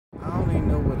I don't even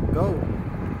know where to go.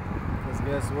 Cause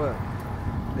guess what?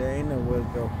 There ain't nowhere to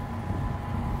go.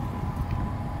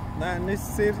 Not in this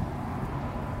city.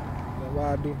 That's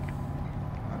why I do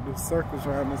circles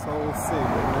around this whole city.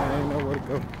 There ain't nowhere to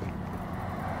go.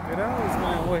 It always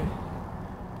my way.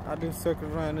 I do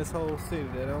circles around this whole city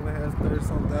that only has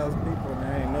 30-some thousand people and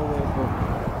there ain't nowhere to go.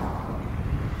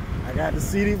 I got the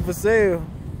CiTY for sale.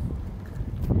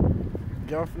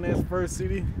 Jump from this first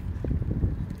CiTY,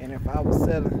 and if I was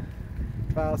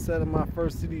selling my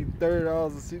first CiTY $30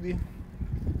 a CiTY,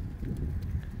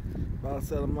 if I was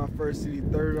selling my first CiTY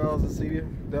 $30 a CiTY,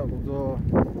 that was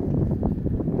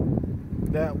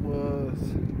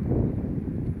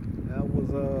how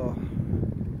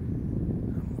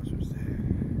much was that?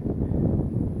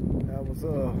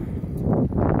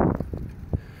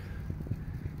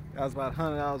 That was about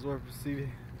 $100 worth of CiTY.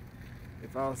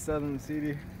 If I was selling the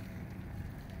CiTY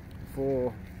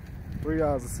for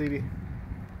 $3 a CiTY,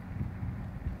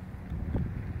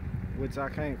 which I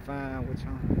can't find, which I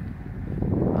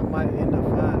might end up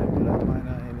finding, but I might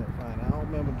not end up finding. I don't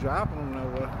remember dropping them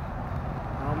nowhere. I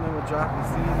don't remember dropping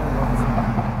CiTY nowhere.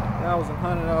 That was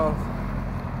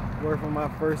 $100 worth of my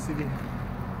first CiTY.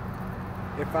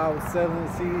 If I was selling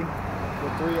the CiTY for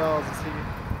 $3 a CiTY,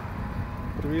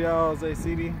 $3 a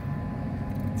CiTY,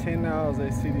 $10 a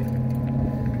CiTY,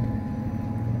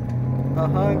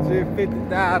 $150,000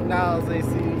 a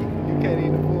CiTY. You can't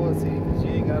even afford a CiTY because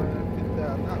you ain't got $150,000.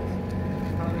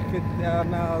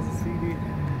 $150,000 a CiTY.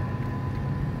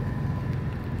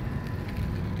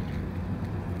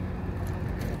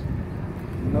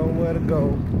 Nowhere to go.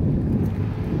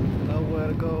 Nowhere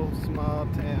to go. Small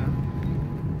town.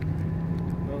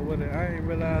 Nowhere to, I didn't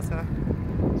realize how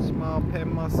small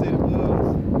Panama City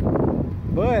was.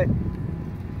 But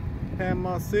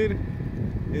Panama City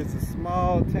is a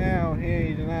small town here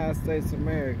in the United States of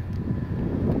America.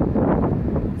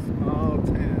 Small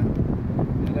town.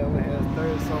 It only has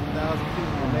 30-some thousand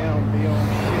people and they don't be on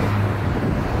shit.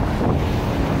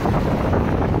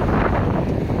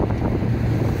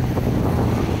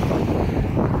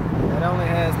 It only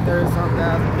has 30-some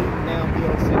thousand people and they don't be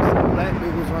on shit. Some black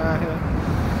dudes around here.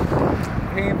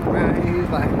 Came around here, he's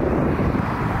like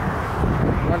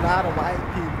a lot of white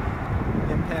people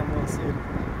in Panama City.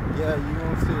 Yeah, you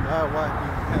won't see a lot of white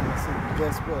people in Panama City.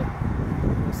 Guess what? You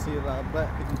won't see a lot of black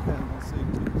people in Panama City.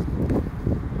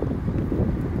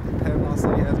 Panama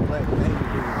City has black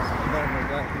neighborhoods. Not no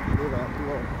black people live out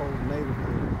throughout the whole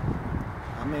neighborhood.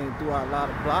 I mean, throughout a lot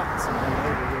of blocks in the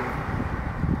neighborhood.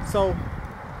 So,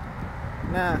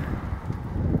 now,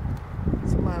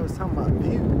 somebody was talking about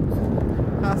views.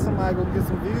 How somebody gonna get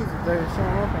some views if they ain't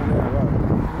showing up on that road?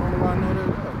 Don't nobody know that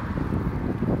road.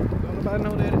 Don't nobody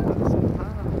know that road. So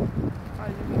how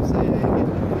you gonna say they ain't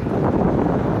getting no views?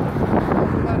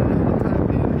 Nobody know the type of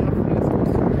video from this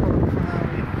find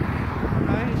me.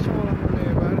 I ain't showing up on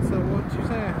everybody, so what you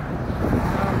saying?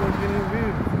 I'm gonna get any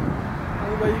views.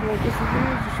 Only way you gonna get some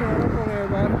views is showing up on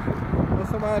everybody. Or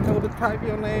somebody told to type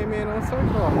your name in on search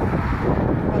bar.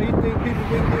 How you think people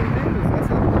been getting views? That's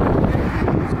how people get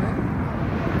views, man.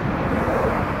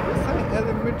 This ain't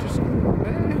elementary school,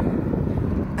 man.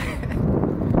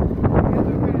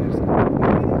 Elementary school,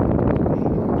 man.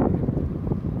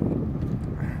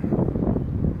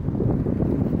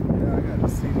 Yeah, I got to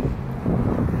see them.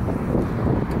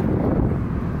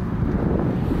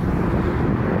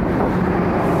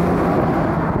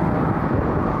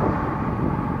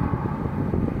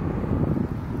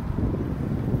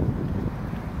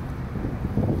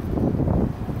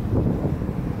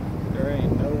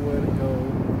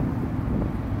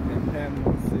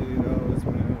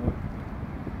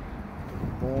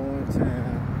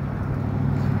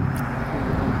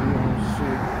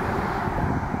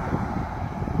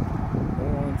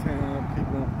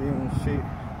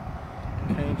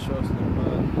 Can't trust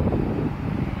nobody.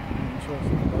 Can't trust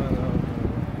nobody out there.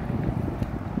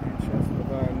 Can't trust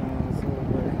nobody now in this whole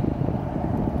way.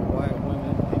 White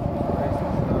women, people,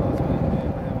 racist, dogs, man,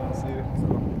 Panama City. So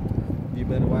you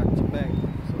better watch your back.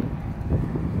 So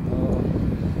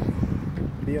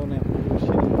be on that bullshit.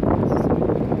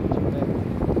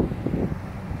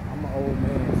 I'm an old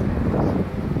man, so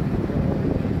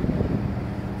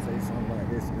say something like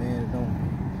this, man. Don't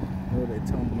know what they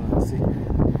talking about. See.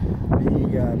 Then you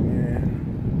got, man,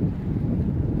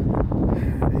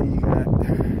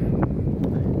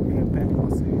 Panama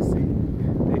City, see,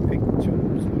 they pick and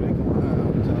choose who they gonna hire on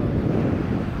the job.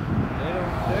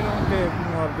 They don't care if you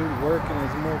know how to do the work and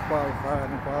it's more qualified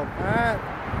than qualified.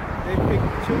 They pick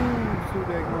and choose who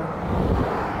they gonna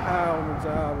hire on the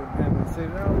job in Panama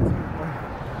City. They always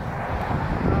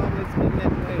been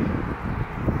that way.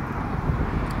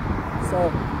 So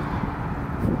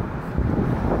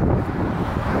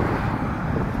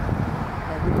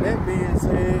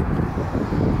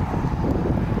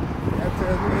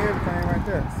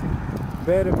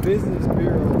Better Business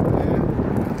Bureau, man.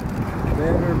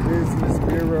 Better Business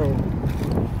Bureau.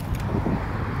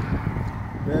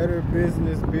 Better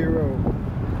Business Bureau.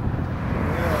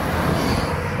 Yeah.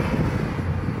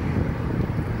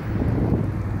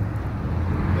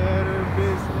 Better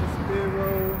Business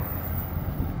Bureau.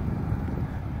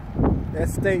 That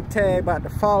state tag about to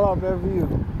fall off that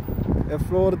view. That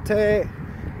Florida tag,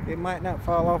 it might not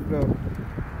fall off though.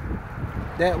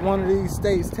 That one of these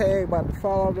states tag about to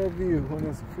fall off that view when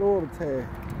it's a Florida tag.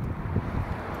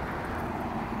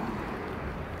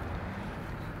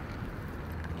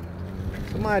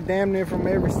 Somebody damn near from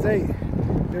every state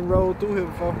been rolled through here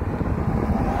before.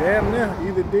 Damn near,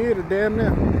 either did or damn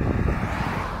near.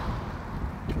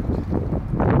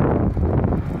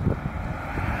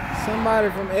 Somebody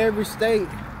from every state.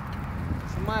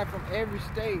 Somebody from every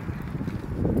state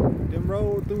been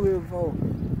rolled through here before.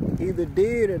 Either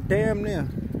did or damn near.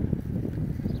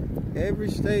 Every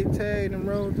state tag and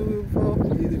rolled through here before.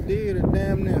 Either did or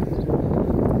damn near.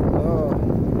 Oh.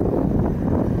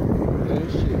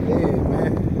 That shit dead,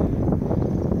 man.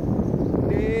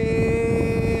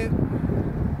 Dead.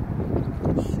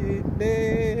 Shit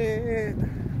dead.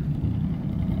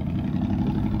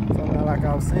 Something like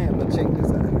I was saying, but check this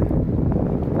out.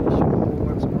 Show a whole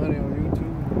bunch of money on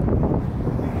YouTube.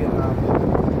 You get a lot of money.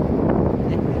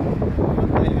 One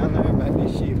thing I learned about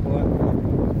this shit, boy.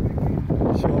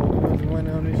 Show a whole bunch of money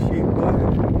on this shit, boy.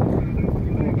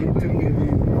 You gonna get too many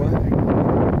views, boy.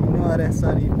 You know how that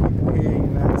side of you people here in the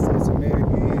United States of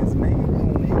America is, man. On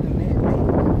the internet, man.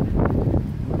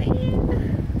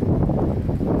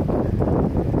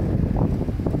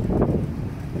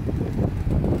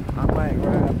 I might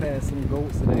ride past some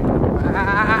goats today.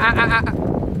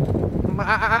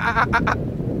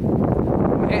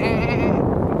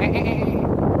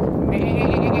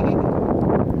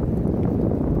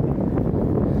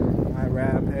 Might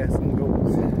ride past some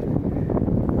goats.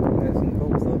 Past some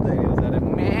goats up there.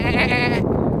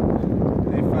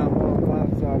 They found one on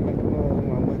fire, so I went to one.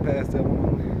 I went past that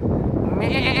one.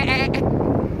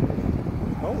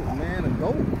 Oh man, a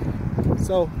goat.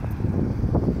 So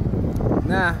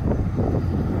nah.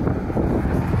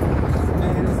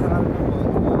 Man, this is how I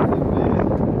do it, man.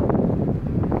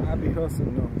 I be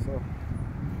hustling though, so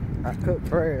I cut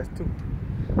grass too.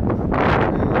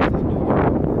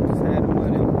 Just had the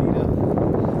money to beat up.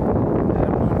 Just had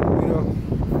the money to beat up.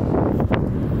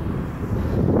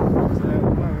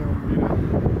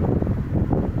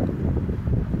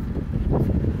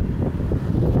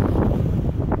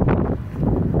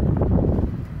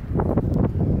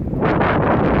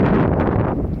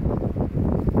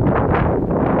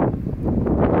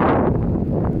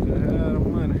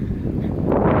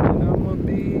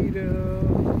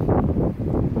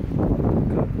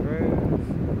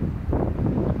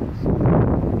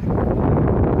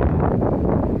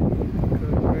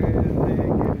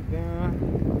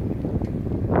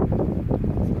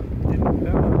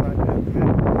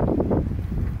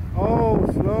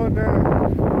 Slow down.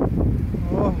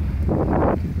 Oh,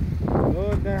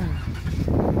 slow down.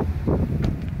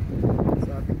 So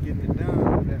I can get it down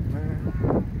with that, man.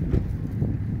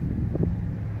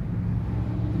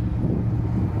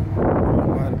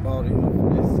 Nobody bought it for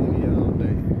this city all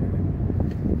day.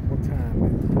 What time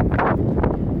is it?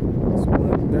 It's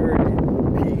 1:30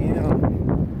 p.m.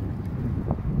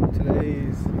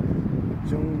 Today's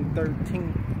June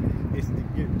 13th. It's the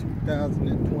year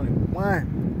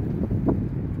 2021.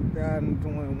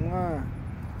 2021.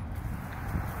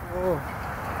 Oh,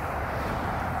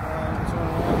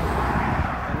 2021,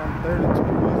 and I'm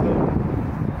 32.